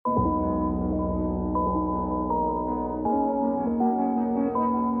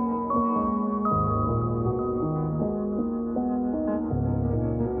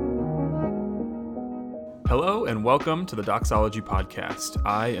and welcome to the Doxology Podcast.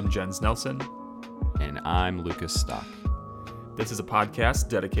 I am Jens Nelson. And I'm Lucas Stock. This is a podcast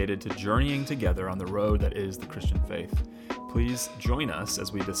dedicated to journeying together on the road that is the Christian faith. Please join us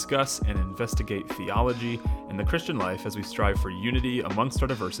as we discuss and investigate theology and the Christian life as we strive for unity amongst our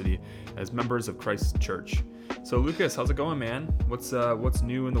diversity as members of Christ's church. So Lucas, how's it going, man? What's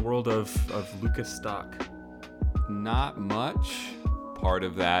new in the world of Lucas Stock? Not much. Part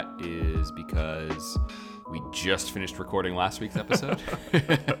of that is because we just finished recording last week's episode.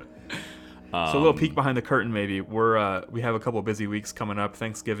 So a little peek behind the curtain, maybe. We have a couple busy weeks coming up.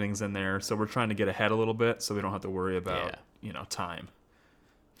 Thanksgiving's in there, so we're trying to get ahead a little bit so we don't have to worry about time.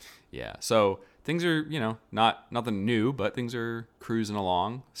 Yeah. So things are, not nothing new, but things are cruising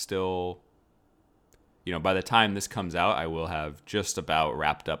along. Still, by the time this comes out, I will have just about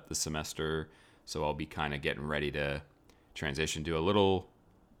wrapped up the semester, so I'll be kind of getting ready to transition to a little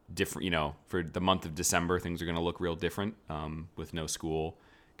different. For the month of December, things are going to look real different with no school.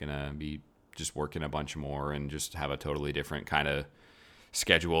 Gonna be just working a bunch more and just have a totally different kind of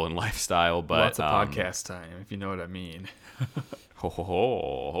schedule and lifestyle. But lots of podcast time, if you know what I mean.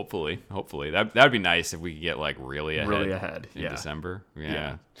 Hopefully that'd be nice if we could get like really ahead in December.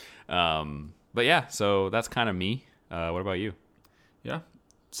 Yeah. But yeah, so that's kind of me. What about you? Yeah,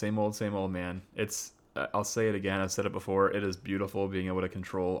 same old man. It's I'll say it again. I've said it before. It is beautiful being able to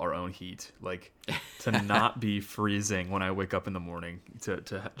control our own heat. Like to not be freezing when I wake up in the morning. To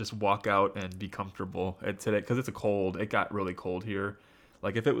just walk out and be comfortable today because it's cold. It got really cold here.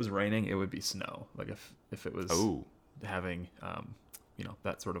 Like if it was raining, it would be snow. Like if it was having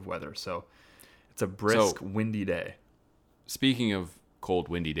that sort of weather. So it's a brisk, windy day. Speaking of cold,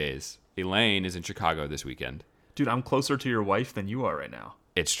 windy days, Elaine is in Chicago this weekend. Dude, I'm closer to your wife than you are right now.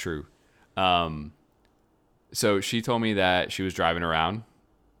 It's true. So she told me that she was driving around,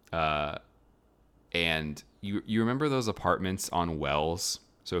 and you remember those apartments on Wells?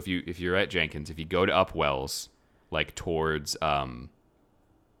 So if you're at Jenkins, if you go to up Wells, like towards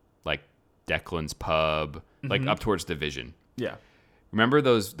like Declan's Pub, like up towards Division. Yeah. Remember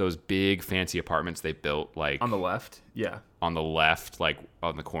those big fancy apartments they built like on the left? Yeah. On the left, like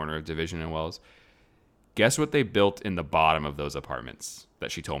on the corner of Division and Wells. Guess what they built in the bottom of those apartments that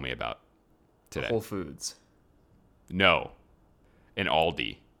she told me about today? Whole Foods. No. An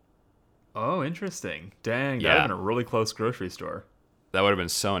Aldi. Oh, interesting. Dang, that would have been a really close grocery store. That would have been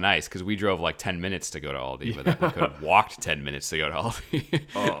so nice because we drove like 10 minutes to go to Aldi, but then we could have walked 10 minutes to go to Aldi.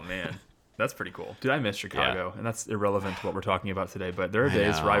 Oh, man. That's pretty cool. Dude, I miss Chicago, and that's irrelevant to what we're talking about today, but there are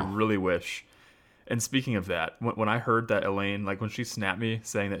days where I really wish. And speaking of that, when I heard that Elaine, like when she snapped me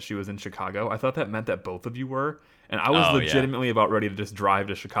saying that she was in Chicago, I thought that meant that both of you were. And I was legitimately about ready to just drive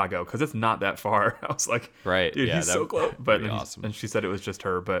to Chicago because it's not that far. I was like, right, dude, he's so close. But awesome. And she said it was just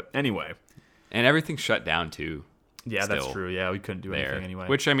her. But anyway. And everything shut down too. Yeah, that's true. Yeah, we couldn't do anything anyway.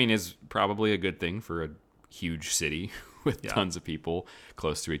 Which, I mean, is probably a good thing for a huge city with tons of people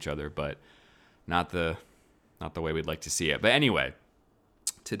close to each other. But not the way we'd like to see it. But anyway,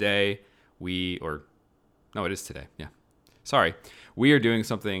 today it is today. Yeah. Sorry. We are doing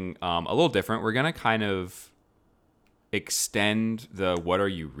something a little different. We're going to kind of extend the What Are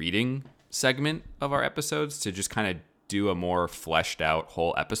You Reading segment of our episodes to just kind of do a more fleshed out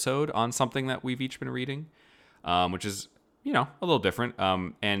whole episode on something that we've each been reading, which is, a little different.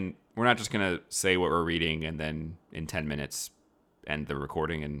 And we're not just going to say what we're reading and then in 10 minutes end the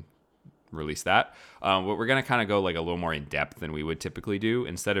recording and release that. But we're going to kind of go like a little more in depth than we would typically do.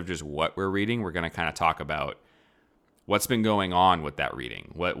 Instead of just what we're reading, we're going to kind of talk about what's been going on with that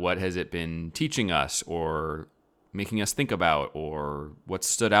reading. What has it been teaching us or making us think about, or what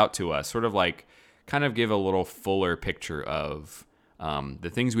stood out to us? Sort of like kind of give a little fuller picture of the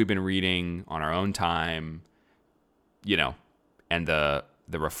things we've been reading on our own time, and the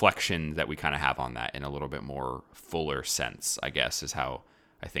reflection that we kind of have on that in a little bit more fuller sense, I guess, is how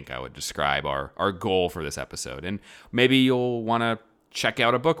I think I would describe our goal for this episode. And maybe you'll want to check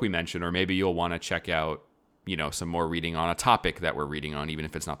out a book we mentioned, or maybe you'll want to check out, some more reading on a topic that we're reading on, even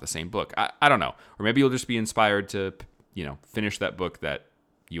if it's not the same book. I don't know. Or maybe you'll just be inspired to, finish that book that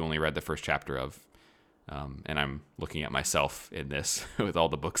you only read the first chapter of. And I'm looking at myself in this with all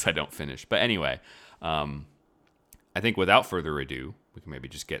the books I don't finish. But anyway, I think without further ado, we can maybe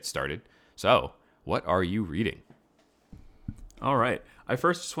just get started. So, what are you reading? All right. I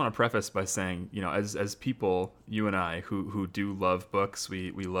first just want to preface by saying, as people, you and I, who do love books,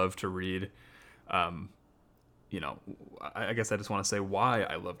 we love to read. I guess I just want to say why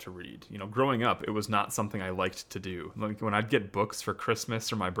I love to read. Growing up, it was not something I liked to do. Like when I'd get books for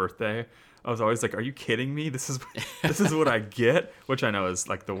Christmas or my birthday, I was always like, "Are you kidding me? This is what I get," which I know is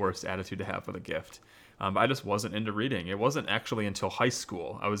like the worst attitude to have with a gift. I just wasn't into reading. It wasn't actually until high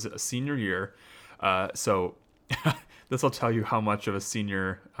school. I was a senior year. So this will tell you how much of a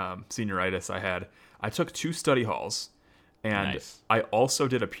senioritis I had. I took 2 study halls, and Nice. I also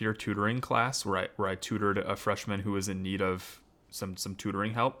did a peer tutoring class where I tutored a freshman who was in need of some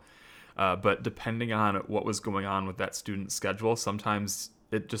tutoring help. But depending on what was going on with that student's schedule, sometimes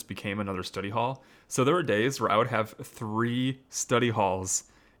it just became another study hall. So there were days where I would have 3 study halls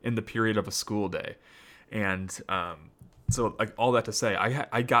in the period of a school day. And so like all that to say,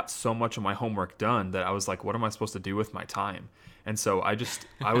 I got so much of my homework done that I was like, what am I supposed to do with my time? And so I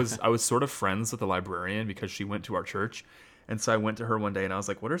was sort of friends with the librarian because she went to our church. And so I went to her one day and I was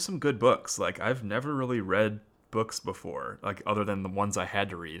like, what are some good books? Like, I've never really read books before, like other than the ones I had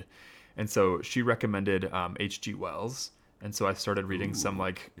to read. And so she recommended H.G. Wells. And so I started reading some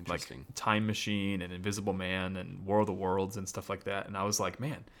like interesting. Time Machine and Invisible Man and War of the Worlds and stuff like that. And I was like,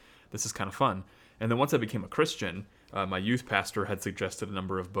 man, this is kind of fun. And then once I became a Christian, my youth pastor had suggested a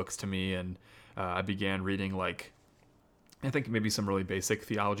number of books to me, and I began reading like, I think maybe some really basic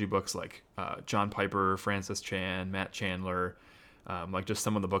theology books like John Piper, Francis Chan, Matt Chandler, like just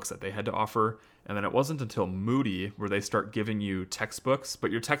some of the books that they had to offer. And then it wasn't until Moody where they start giving you textbooks,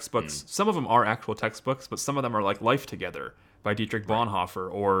 but your textbooks, some of them are actual textbooks, but some of them are like Life Together by Dietrich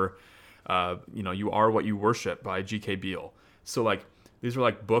Bonhoeffer, or You Are What You Worship by G.K. Beale. So like these are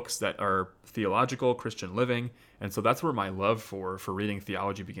like books that are theological, Christian living, and so that's where my love for reading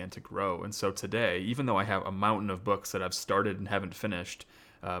theology began to grow. And so today, even though I have a mountain of books that I've started and haven't finished,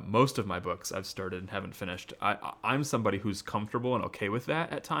 most of my books I've started and haven't finished, I'm somebody who's comfortable and okay with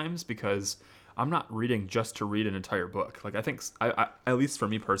that at times, because I'm not reading just to read an entire book. Like I think, I at least for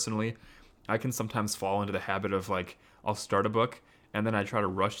me personally, I can sometimes fall into the habit of like, I'll start a book and then I try to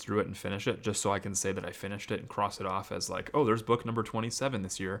rush through it and finish it just so I can say that I finished it and cross it off as like, oh, there's book number 27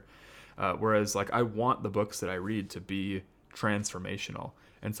 this year. Whereas like I want the books that I read to be transformational.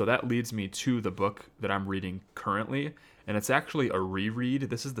 And so that leads me to the book that I'm reading currently. And it's actually a reread.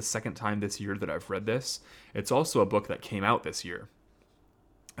 This is the second time this year that I've read this. It's also a book that came out this year.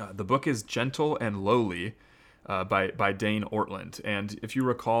 The book is Gentle and Lowly by Dane Ortland. And if you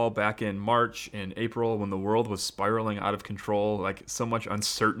recall back in March and April when the world was spiraling out of control, like so much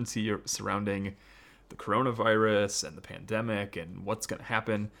uncertainty surrounding the coronavirus and the pandemic and what's going to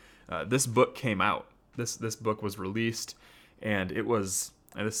happen, this book came out. This book was released, and it was,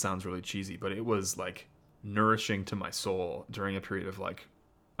 and this sounds really cheesy, but it was like nourishing to my soul during a period of like,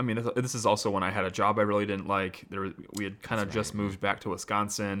 I mean, this is also when I had a job I really didn't like. We had kind of just moved back to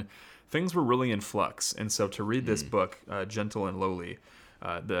Wisconsin. Things were really in flux. And so to read this book, Gentle and Lowly,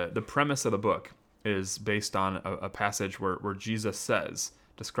 the premise of the book is based on a passage where Jesus says,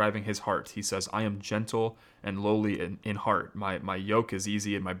 describing his heart, he says, I am gentle and lowly in heart. My yoke is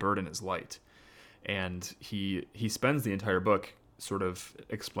easy and my burden is light. And he spends the entire book sort of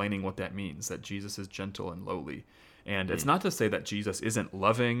explaining what that means, that Jesus is gentle and lowly. And it's not to say that Jesus isn't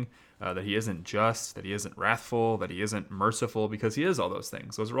loving, that he isn't just, that he isn't wrathful, that he isn't merciful, because he is all those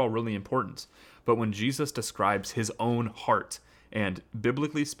things. Those are all really important. But when Jesus describes his own heart, and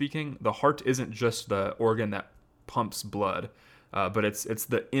biblically speaking, the heart isn't just the organ that pumps blood, but it's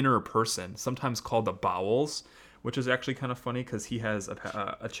the inner person, sometimes called the bowels, which is actually kind of funny because he has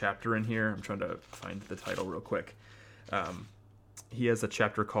a chapter in here. I'm trying to find the title real quick. He has a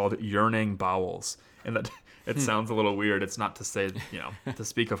chapter called Yearning Bowels, and that it sounds a little weird. It's not to say, to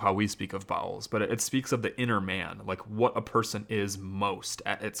speak of how we speak of bowels, but it speaks of the inner man, like what a person is most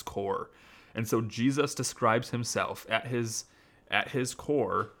at its core. And so Jesus describes himself at his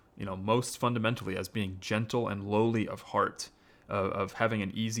core, most fundamentally as being gentle and lowly of heart, of having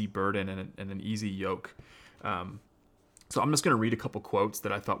an easy burden and an easy yoke. So I'm just going to read a couple quotes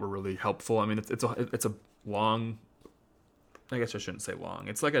that I thought were really helpful. I mean, it's a long, I guess I shouldn't say long.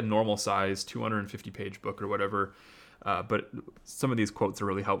 It's like a normal size 250-page book or whatever. But some of these quotes are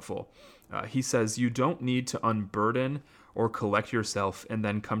really helpful. He says, "You don't need to unburden or collect yourself and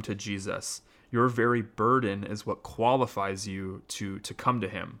then come to Jesus. Your very burden is what qualifies you to come to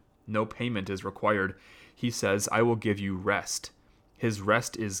him. No payment is required. He says, I will give you rest. His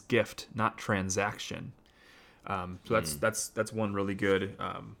rest is gift, not transaction." So that's one really good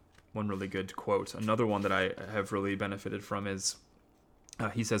quote. Another one that I have really benefited from is,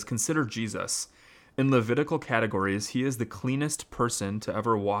 he says, "Consider Jesus. In Levitical categories, he is the cleanest person to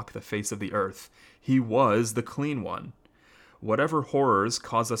ever walk the face of the earth. He was the clean one. Whatever horrors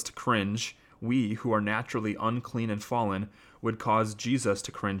cause us to cringe, we, who are naturally unclean and fallen, would cause Jesus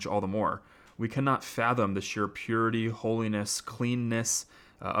to cringe all the more. We cannot fathom the sheer purity, holiness, cleanness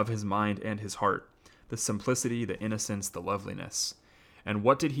of his mind and his heart, the simplicity, the innocence, the loveliness. And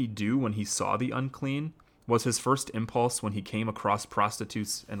what did he do when he saw the unclean? Was his first impulse when he came across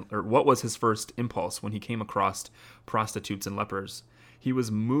prostitutes or what was his first impulse when he came across prostitutes and lepers? He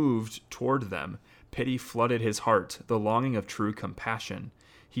was moved toward them. Pity flooded his heart, the longing of true compassion.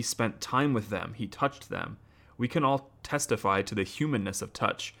 He spent time with them. He touched them. We can all testify to the humanness of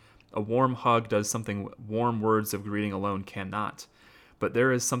touch. A warm hug does something warm words of greeting alone cannot. But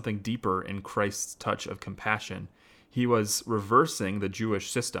there is something deeper in Christ's touch of compassion. He was reversing the Jewish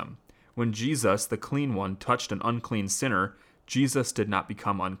system. When Jesus, the clean one, touched an unclean sinner, Jesus did not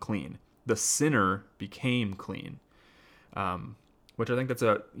become unclean. The sinner became clean. Which I think that's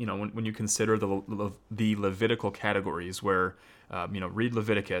when you consider the Levitical categories where, read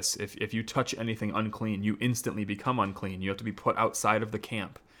Leviticus. If you touch anything unclean, you instantly become unclean. You have to be put outside of the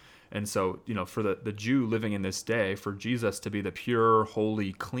camp. And so, for the Jew living in this day, for Jesus to be the pure,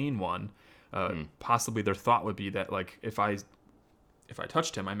 holy, clean one, possibly their thought would be that, like, if I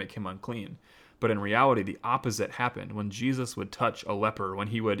touched him, I make him unclean. But in reality, the opposite happened. When Jesus would touch a leper, when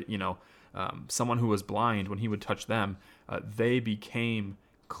he would, someone who was blind, when he would touch them, they became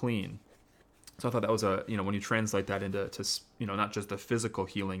clean. So I thought that was when you translate that into not just the physical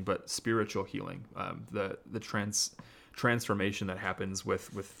healing, but spiritual healing, the transformation that happens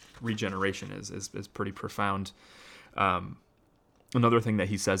with regeneration is pretty profound. Another thing that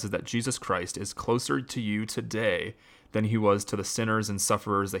he says is that Jesus Christ is closer to you today than he was to the sinners and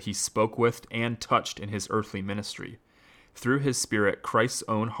sufferers that he spoke with and touched in his earthly ministry. Through his Spirit, Christ's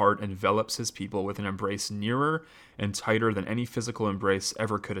own heart envelops his people with an embrace nearer and tighter than any physical embrace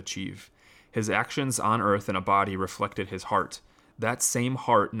ever could achieve. His actions on earth in a body reflected his heart. That same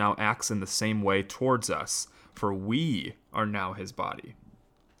heart now acts in the same way towards us, for we are now his body.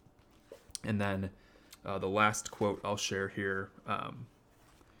 And then the last quote I'll share here.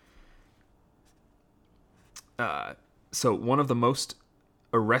 So one of the most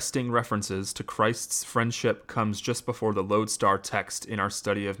arresting references to Christ's friendship comes just before the lodestar text in our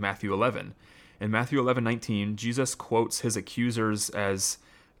study of Matthew 11. In Matthew 11:19, Jesus quotes his accusers as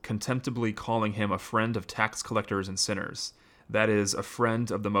contemptibly calling him a friend of tax collectors and sinners. That is, a friend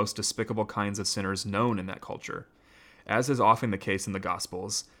of the most despicable kinds of sinners known in that culture. As is often the case in the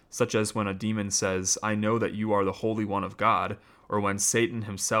Gospels, such as when a demon says, "I know that you are the Holy One of God," or when Satan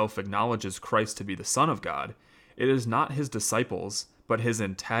himself acknowledges Christ to be the Son of God, it is not his disciples, but his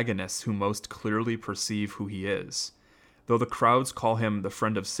antagonists who most clearly perceive who he is. Though the crowds call him the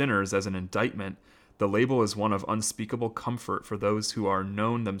friend of sinners as an indictment, the label is one of unspeakable comfort for those who are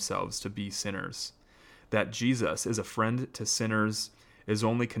known themselves to be sinners. That Jesus is a friend to sinners is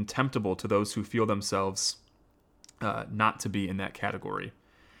only contemptible to those who feel themselves not to be in that category.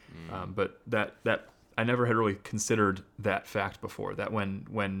 But that I never had really considered that fact before, that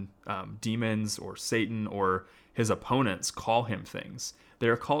when demons or Satan or his opponents call him things,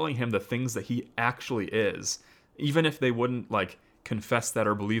 they're calling him the things that he actually is. Even if they wouldn't confess that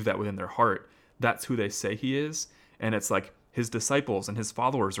or believe that within their heart, that's who they say he is. And it's like his disciples and his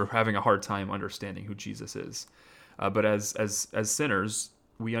followers are having a hard time understanding who Jesus is. But as sinners,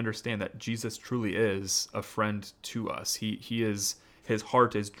 we understand that Jesus truly is a friend to us. His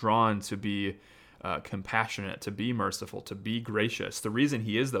heart is drawn to be compassionate, to be merciful, to be gracious. The reason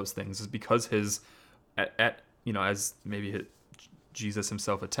he is those things is because as maybe Jesus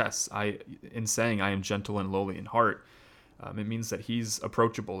himself attests, in saying I am gentle and lowly in heart, it means that he's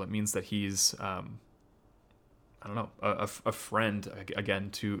approachable. It means that he's a friend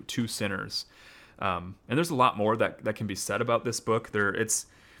again to sinners. And there's a lot more that can be said about this book.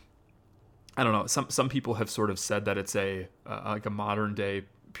 Some people have sort of said that it's a modern day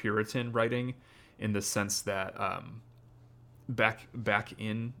Puritan writing, in the sense that back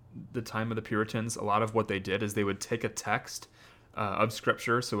in the time of the Puritans, a lot of what they did is they would take a text of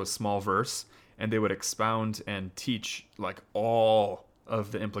scripture, so a small verse, and they would expound and teach all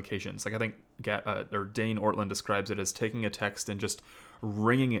of the implications. I think Dane Ortland describes it as taking a text and just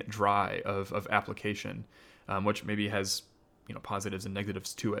wringing it dry of application, which maybe has positives and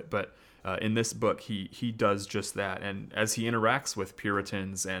negatives to it. But in this book, he does just that. And as he interacts with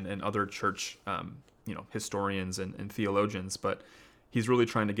Puritans and other church historians and theologians, but he's really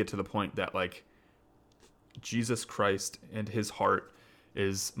trying to get to the point that Jesus Christ and his heart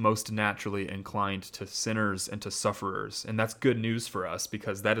is most naturally inclined to sinners and to sufferers. And that's good news for us,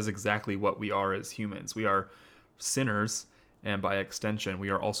 because that is exactly what we are as humans. We are sinners, and by extension, we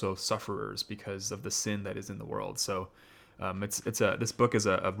are also sufferers because of the sin that is in the world. So this book is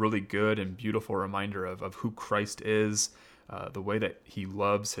a really good and beautiful reminder of who Christ is, the way that he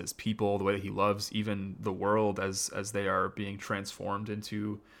loves his people, the way that he loves even the world as they are being transformed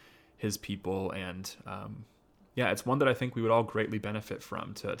into his people. And it's one that I think we would all greatly benefit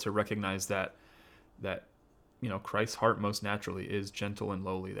from, to recognize that Christ's heart most naturally is gentle and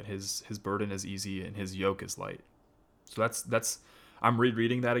lowly, that his burden is easy and his yoke is light. So that's I'm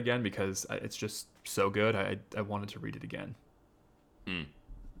rereading that again because it's just so good. I wanted to read it again.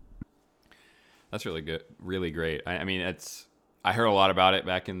 That's really good, really great. I mean, I heard a lot about it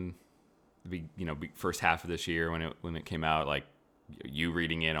back in the first half of this year when it came out. Like you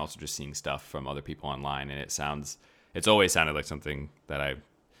reading it, also just seeing stuff from other people online, and it's always sounded like something that I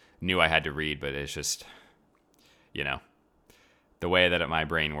knew I had to read, but it's just the way that my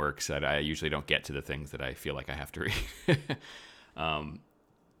brain works, that I usually don't get to the things that I feel like I have to read.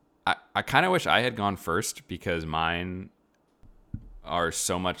 I kind of wish I had gone first because mine are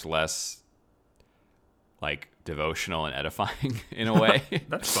so much less like devotional and edifying in a way.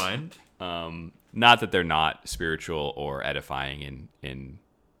 That's fine. Not that they're not spiritual or edifying in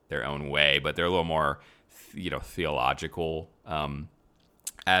their own way, but they're a little more, theological.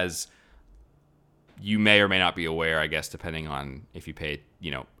 As you may or may not be aware, I guess, depending on if you pay,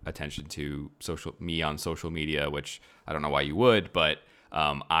 attention to me on social media, which I don't know why you would, but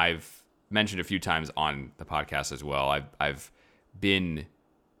I've mentioned a few times on the podcast as well. I've been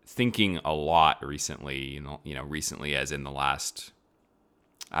thinking a lot recently, recently as in the last,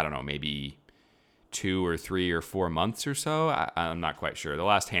 I don't know, maybe 2 or 3 or 4 months or so. I'm not quite sure. The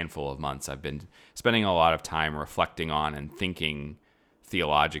last handful of months, I've been spending a lot of time reflecting on and thinking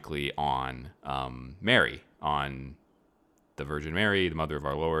theologically on Mary, on the Virgin Mary, the Mother of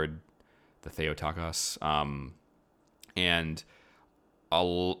our Lord, the Theotokos, and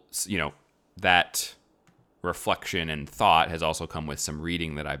that reflection and thought has also come with some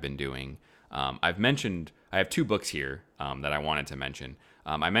reading that I've been doing. I have 2 books here that I wanted to mention.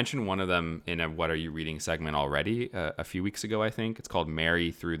 I mentioned one of them in a What Are You Reading segment already a few weeks ago, I think. It's called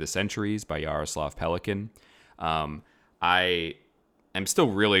Mary Through the Centuries by Yaroslav Pelikan. I am still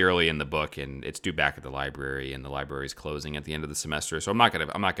really early in the book, and it's due back at the library, and the library is closing at the end of the semester, so I'm not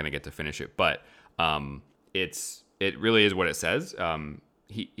gonna get to finish it. But it really is what it says.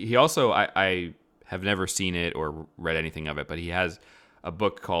 He also I have never seen it or read anything of it, but he has a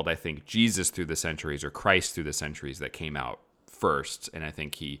book called, I think, Jesus Through the Centuries or Christ Through the Centuries that came out first, and I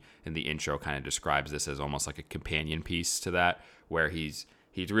think he in the intro kind of describes this as almost like a companion piece to that, where he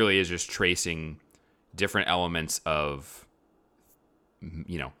really is just tracing different elements of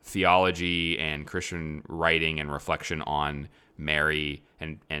theology and Christian writing and reflection on Mary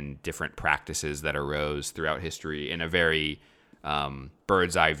and different practices that arose throughout history in a very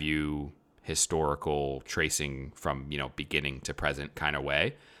bird's eye view, historical, tracing from beginning to present kind of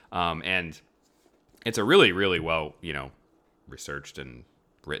way. And it's a really, really well researched and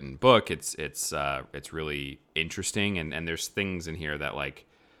written book. It's really interesting, and there's things in here that like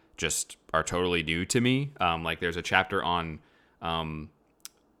just are totally new to me. Like there's a chapter on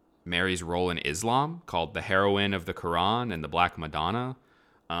Mary's role in Islam called The Heroine of the Quran and the Black Madonna.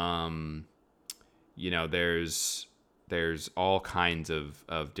 There's all kinds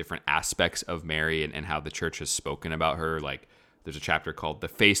of different aspects of Mary and how the church has spoken about her. Like there's a chapter called The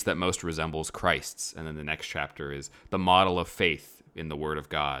Face That Most Resembles Christ's. And then the next chapter is The Model of Faith in the Word of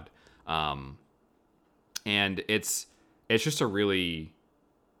God. And it's just a really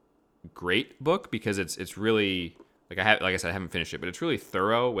great book because it's really like I said, I haven't finished it, but it's really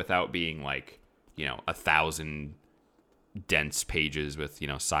thorough without being like 1,000 dense pages with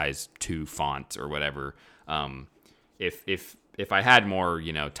size 2 font or whatever. If I had more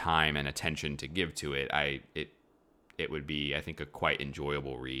time and attention to give to it, it would be, I think, a quite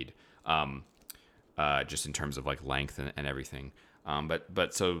enjoyable read, just in terms of like length and everything.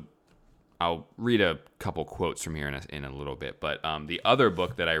 But so I'll read a couple quotes from here in a little bit. But the other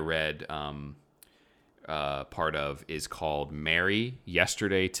book that I read part of is called Mary,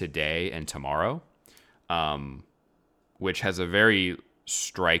 Yesterday, Today, and Tomorrow, which has a very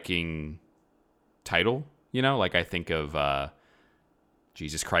striking title. Like I think of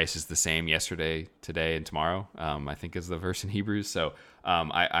Jesus Christ is the same yesterday, today, and tomorrow, I think is the verse in Hebrews. So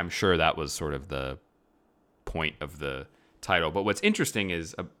I'm sure that was sort of the point of the title. But what's interesting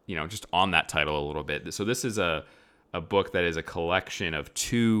is, just on that title a little bit. So this is a book that is a collection of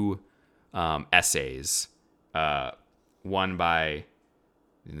 2 essays, one by,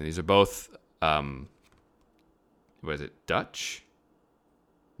 these are both, what is it, Dutch?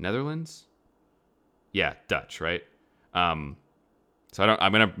 Netherlands? Yeah, Dutch, right? So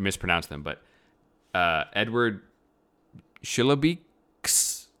I'm going to mispronounce them, but Edward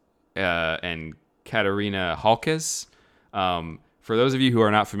Schillebeeckx and Katarina Halkes. For those of you who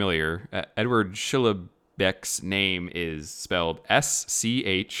are not familiar, Edward Schillebeeck's name is spelled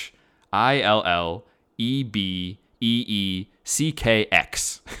Schillebeeckx.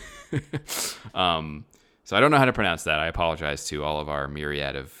 So I don't know how to pronounce that. I apologize to all of our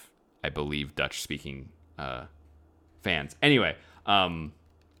myriad of, I believe, Dutch-speaking fans. Anyway,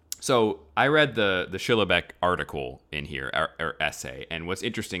 so I read the Schillebeck article in here, or essay, and what's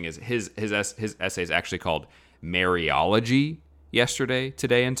interesting is his essay is actually called Mariology, Yesterday,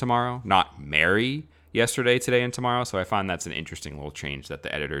 Today, and Tomorrow, not Mary, Yesterday, Today, and Tomorrow. So I find that's an interesting little change that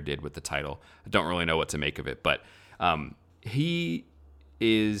the editor did with the title. I don't really know what to make of it, but he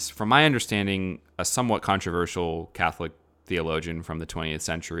is, from my understanding, a somewhat controversial Catholic theologian from the 20th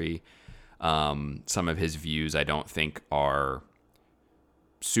century. Some of his views I don't think are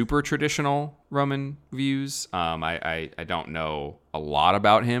super traditional Roman views. I don't know a lot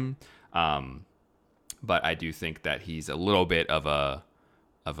about him, but I do think that he's a little bit of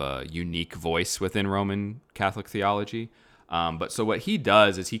a unique voice within Roman Catholic theology. But so what he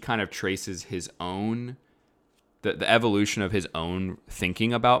does is he kind of traces his own, the evolution of his own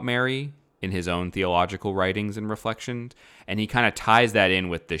thinking about Mary in his own theological writings and reflections, and he kind of ties that in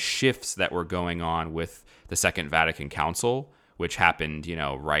with the shifts that were going on with the Second Vatican Council, which happened,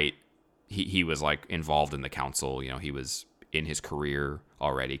 right. He was like involved in the council, he was in his career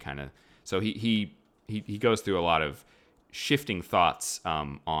already, kind of. So he goes through a lot of shifting thoughts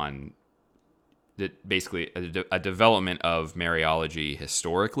on basically a development of Mariology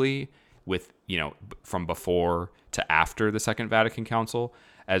historically, with from before to after the Second Vatican Council,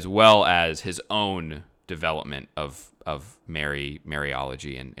 as well as his own development of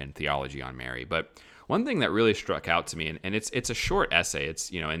Mariology and theology on Mary. But one thing that really struck out to me, and it's a short essay. It's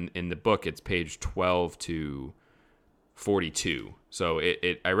in the book it's page 12 to 42. So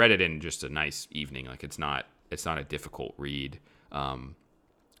I read it in just a nice evening. Like it's not a difficult read.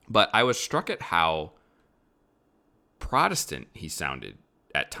 But I was struck at how Protestant he sounded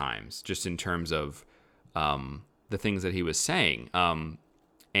at times, just in terms of the things that he was saying.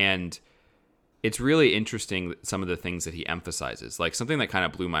 And it's really interesting, some of the things that he emphasizes. Like something that kind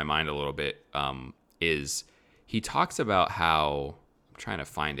of blew my mind a little bit is he talks about how, I'm trying to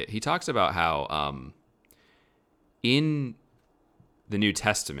find it. He talks about how in the New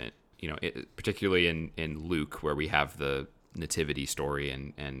Testament, particularly in Luke, where we have the nativity story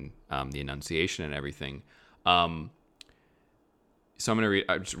and the Annunciation and everything. So I'm going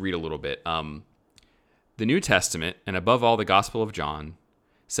to just read a little bit. The New Testament, and above all the Gospel of John,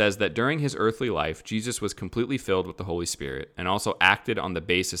 says that during his earthly life, Jesus was completely filled with the Holy Spirit and also acted on the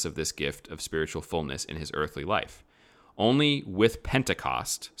basis of this gift of spiritual fullness in his earthly life. Only with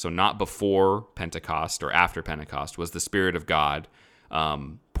Pentecost, so not before Pentecost or after Pentecost, was the Spirit of God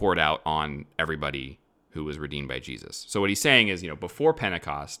poured out on everybody who was redeemed by Jesus. So what he's saying is, before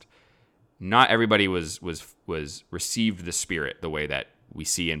Pentecost, not everybody was received the Spirit the way that we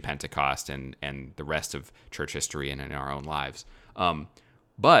see in Pentecost and the rest of church history and in our own lives.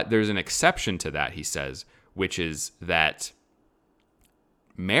 But there's an exception to that, he says, which is that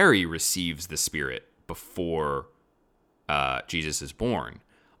Mary receives the Spirit before Jesus is born.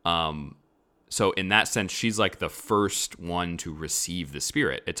 So in that sense, she's like the first one to receive the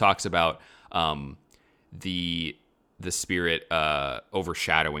Spirit. It talks about the Spirit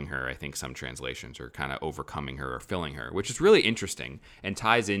overshadowing her, I think some translations, or kind of overcoming her or filling her, which is really interesting and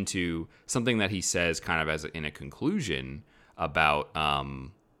ties into something that he says kind of as in a conclusion about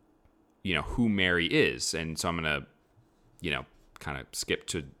who Mary is. And so I'm going to kind of skip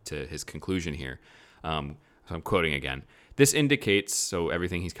to his conclusion here. So I'm quoting again. This indicates, so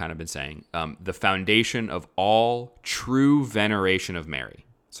everything he's kind of been saying, the foundation of all true veneration of Mary.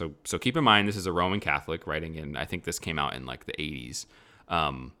 So keep in mind, this is a Roman Catholic writing in, I think this came out in like the 80s.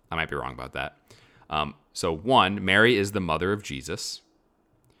 I might be wrong about that. So 1, Mary is the mother of Jesus.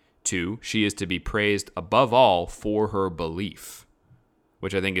 2, she is to be praised above all for her belief,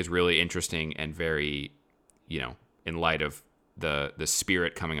 which I think is really interesting and very, in light of the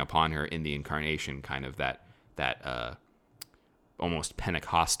Spirit coming upon her in the incarnation, kind of that almost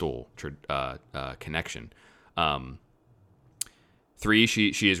Pentecostal connection. 3,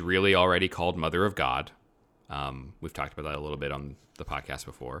 she is really already called Mother of God. We've talked about that a little bit on the podcast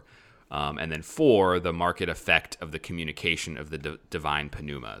before. And then 4, the marked effect of the communication of the divine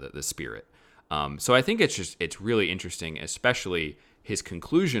pneuma, the Spirit. So I think it's really interesting, especially his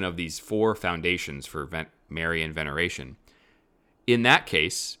conclusion of these 4 foundations for Marian veneration. In that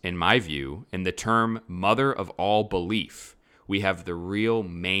case, in my view, in the term Mother of all belief, we have the real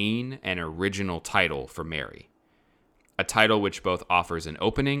main and original title for Mary. A title which both offers an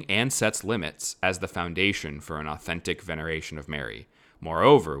opening and sets limits as the foundation for an authentic veneration of Mary.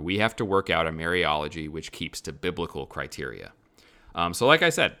 Moreover, we have to work out a Mariology which keeps to biblical criteria. So like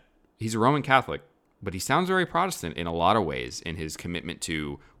I said, he's a Roman Catholic, he sounds very Protestant in a lot of ways in his commitment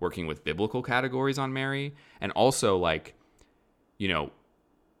to working with biblical categories on Mary. And also, like, you know,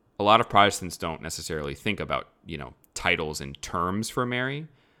 a lot of Protestants don't necessarily think about, you know, titles and terms for Mary.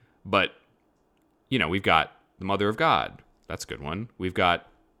 But, you know, we've got the Mother of God. That's a good one. We've got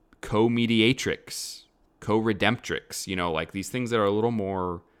co-mediatrix, co-redemptrix, you know, like these things that are a little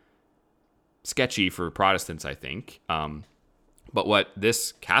more sketchy for Protestants, I think. But what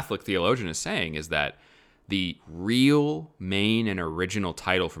this Catholic theologian is saying is that the real main and original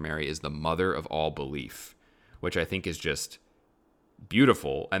title for Mary is the Mother of all belief, which I think is just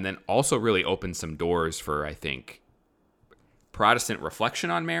beautiful, and then also really opens some doors for, I think, Protestant reflection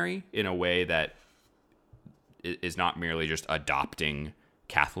on Mary in a way that is not merely just adopting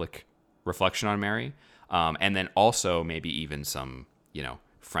Catholic reflection on Mary, and then also maybe even some, you know,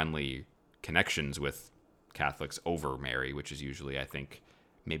 friendly connections with Catholics over Mary, which is usually, I think,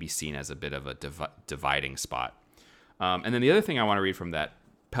 maybe seen as a bit of a dividing spot. And then the other thing I want to read from that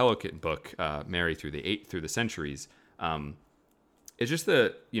Pelican book, Mary through the centuries, is just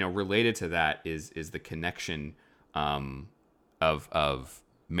the, you know, related to that is the connection of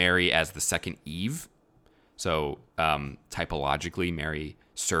Mary as the second Eve. So typologically, Mary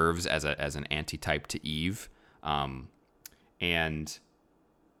serves as an antitype to Eve, and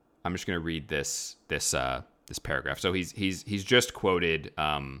I'm just going to read this paragraph. So he's just quoted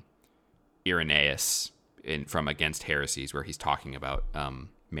Irenaeus from Against Heresies, where he's talking about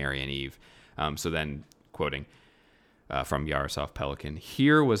Mary and Eve. So then quoting from Yaroslav Pelikan,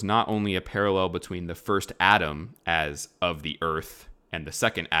 here was not only a parallel between the first Adam as of the earth and the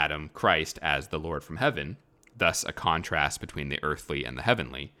second Adam, Christ, as the Lord from heaven, thus a contrast between the earthly and the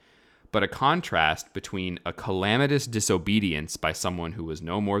heavenly, but a contrast between a calamitous disobedience by someone who was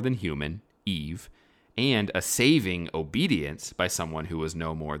no more than human, Eve, and a saving obedience by someone who was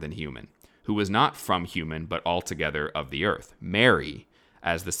no more than human, who was not from human, but altogether of the earth, Mary,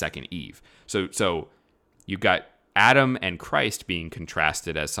 as the second Eve. So you've got Adam and Christ being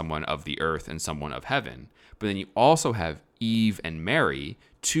contrasted as someone of the earth and someone of heaven, but then you also have Eve and Mary,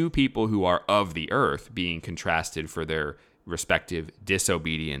 two people who are of the earth, being contrasted for their respective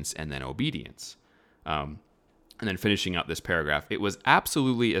disobedience and then obedience. And then finishing up this paragraph, it was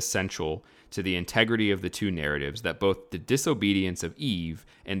absolutely essential to the integrity of the two narratives that both the disobedience of Eve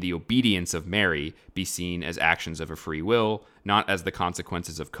and the obedience of Mary be seen as actions of a free will, not as the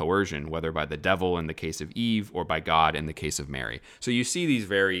consequences of coercion, whether by the devil in the case of Eve or by God in the case of Mary. So you see these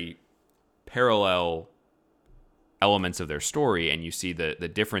very parallel elements of their story, and you see the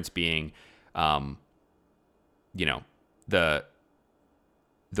difference being, you know, the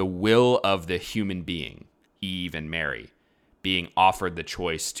will of the human being, Eve and Mary, being offered the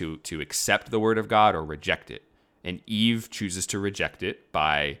choice to accept the word of God or reject it. And Eve chooses to reject it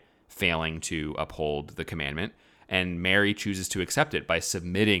by failing to uphold the commandment, and Mary chooses to accept it by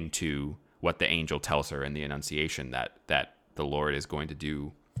submitting to what the angel tells her in the Annunciation, that the Lord is going to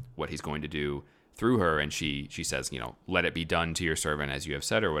do what he's going to do through her. And she says, you know, let it be done to your servant as you have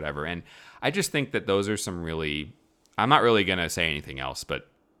said, or whatever. And I just think that those are some really, I'm not really going to say anything else, but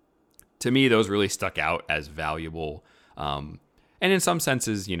to me, those really stuck out as valuable, and in some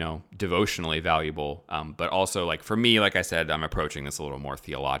senses, you know, devotionally valuable. But also, like, for me, like I said, I'm approaching this a little more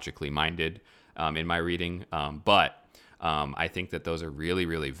theologically minded in my reading. But I think that those are really,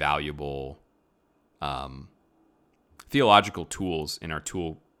 really valuable theological tools in our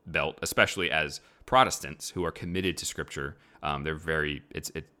tool belt, especially as Protestants who are committed to Scripture. They're very,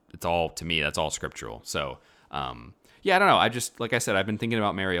 it's all, to me, that's all scriptural. So, yeah, I don't know. I just, like I said, I've been thinking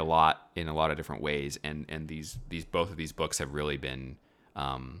about Mary a lot in a lot of different ways, and these both of these books have really been,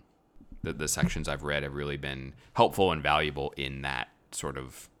 the sections I've read have really been helpful and valuable in that sort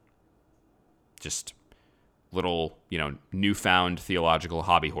of just little, you know, newfound theological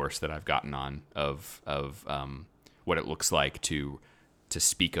hobby horse that I've gotten on of what it looks like to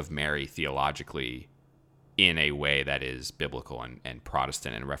speak of Mary theologically in a way that is biblical and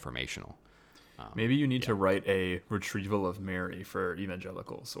Protestant and reformational. Maybe you need to write a retrieval of Mary for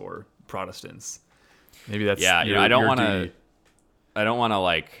evangelicals or Protestants. Maybe that's I don't want to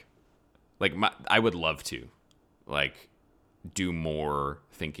like I would love to like do more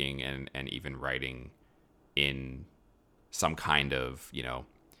thinking and even writing in some kind of, you know,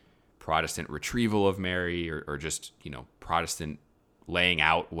 Protestant retrieval of Mary, or just, you know, Protestant laying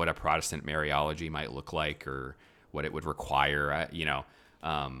out what a Protestant Mariology might look like or what it would require.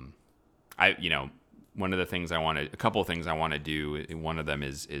 One of the things a couple of things I want to do, one of them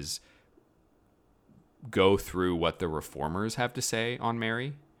is go through what the Reformers have to say on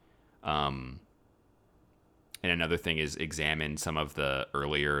Mary. And another thing is examine some of the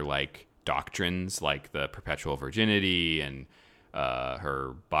earlier, like, doctrines like the perpetual virginity and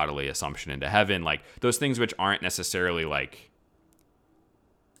her bodily assumption into heaven, like those things which aren't necessarily like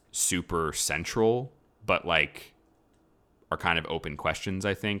super central, but like are kind of open questions,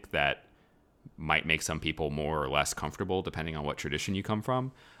 I think, that might make some people more or less comfortable depending on what tradition you come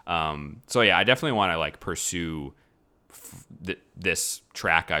from. So yeah, I definitely want to like pursue this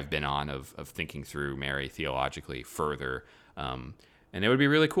track I've been on of thinking through Mary theologically further. And it would be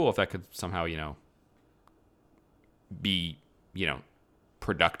really cool if that could somehow, be,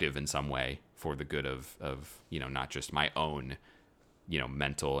 productive in some way for the good of, not just my own,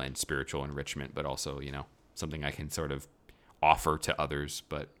 mental and spiritual enrichment, but also, something I can sort of offer to others,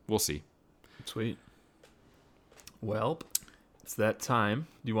 but we'll see. Sweet. Well, it's that time.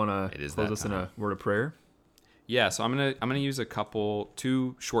 Do you want to close us in a word of prayer? Yeah, so I'm gonna use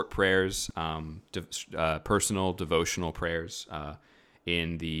two short prayers, personal devotional prayers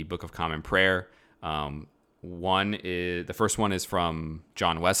in the Book of Common Prayer. The first one is from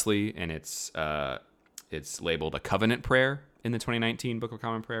John Wesley, and it's labeled a covenant prayer in the 2019 Book of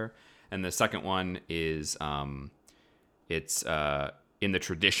Common Prayer, and the second one is it's in the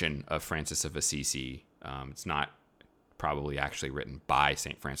tradition of Francis of Assisi. It's not probably actually written by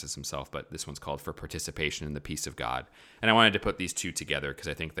St. Francis himself, but this one's called For Participation in the Peace of God. And I wanted to put these two together because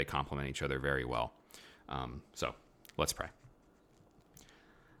I think they complement each other very well. So let's pray.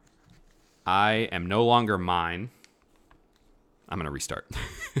 I am no longer mine. I'm going to restart.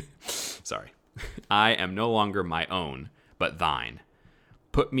 Sorry. I am no longer my own, but thine.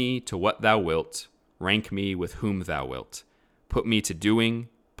 Put me to what thou wilt. Rank me with whom thou wilt. Put me to doing,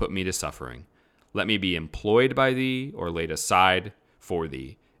 put me to suffering. Let me be employed by thee, or laid aside for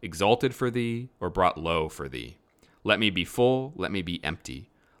thee, exalted for thee, or brought low for thee. Let me be full, let me be empty.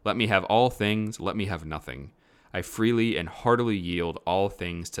 Let me have all things, let me have nothing. I freely and heartily yield all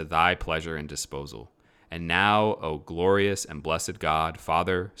things to thy pleasure and disposal. And now, O glorious and blessed God,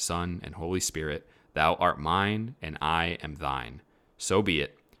 Father, Son, and Holy Spirit, thou art mine, and I am thine. So be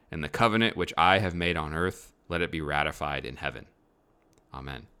it. And the covenant which I have made on earth, let it be ratified in heaven.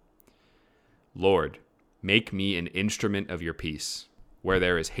 Amen. Lord, make me an instrument of your peace. Where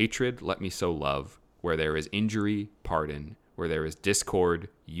there is hatred, let me sow love. Where there is injury, pardon. Where there is discord,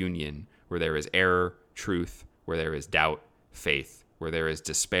 union. Where there is error, truth. Where there is doubt, faith. Where there is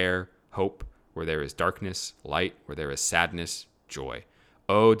despair, hope. Where there is darkness, light. Where there is sadness, joy.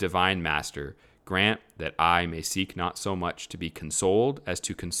 O divine Master, grant that I may seek not so much to be consoled as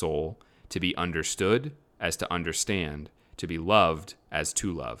to console, to be understood as to understand, to be loved as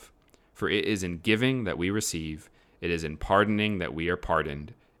to love. For it is in giving that we receive, it is in pardoning that we are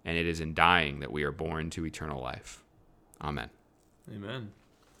pardoned, and it is in dying that we are born to eternal life. Amen. Amen.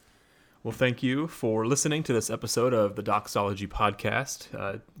 Well, thank you for listening to this episode of the Doxology Podcast.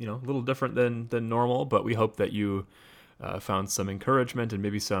 A little different than normal, but we hope that you found some encouragement and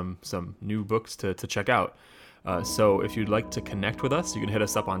maybe some new books to check out. So if you'd like to connect with us, you can hit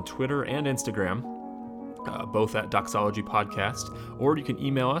us up on Twitter and Instagram. Both at Doxology Podcast, or you can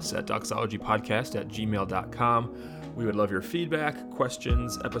email us at doxologypodcast@gmail.com. We would love your feedback,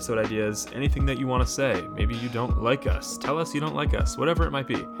 questions, episode ideas, anything that you want to say. Maybe you don't like us. Tell us you don't like us, whatever it might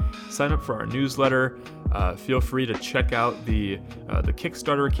be. Sign up for our newsletter. Feel free to check out the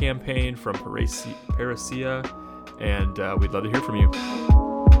Kickstarter campaign from Parousia, and we'd love to hear from you.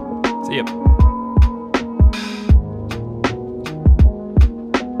 See ya.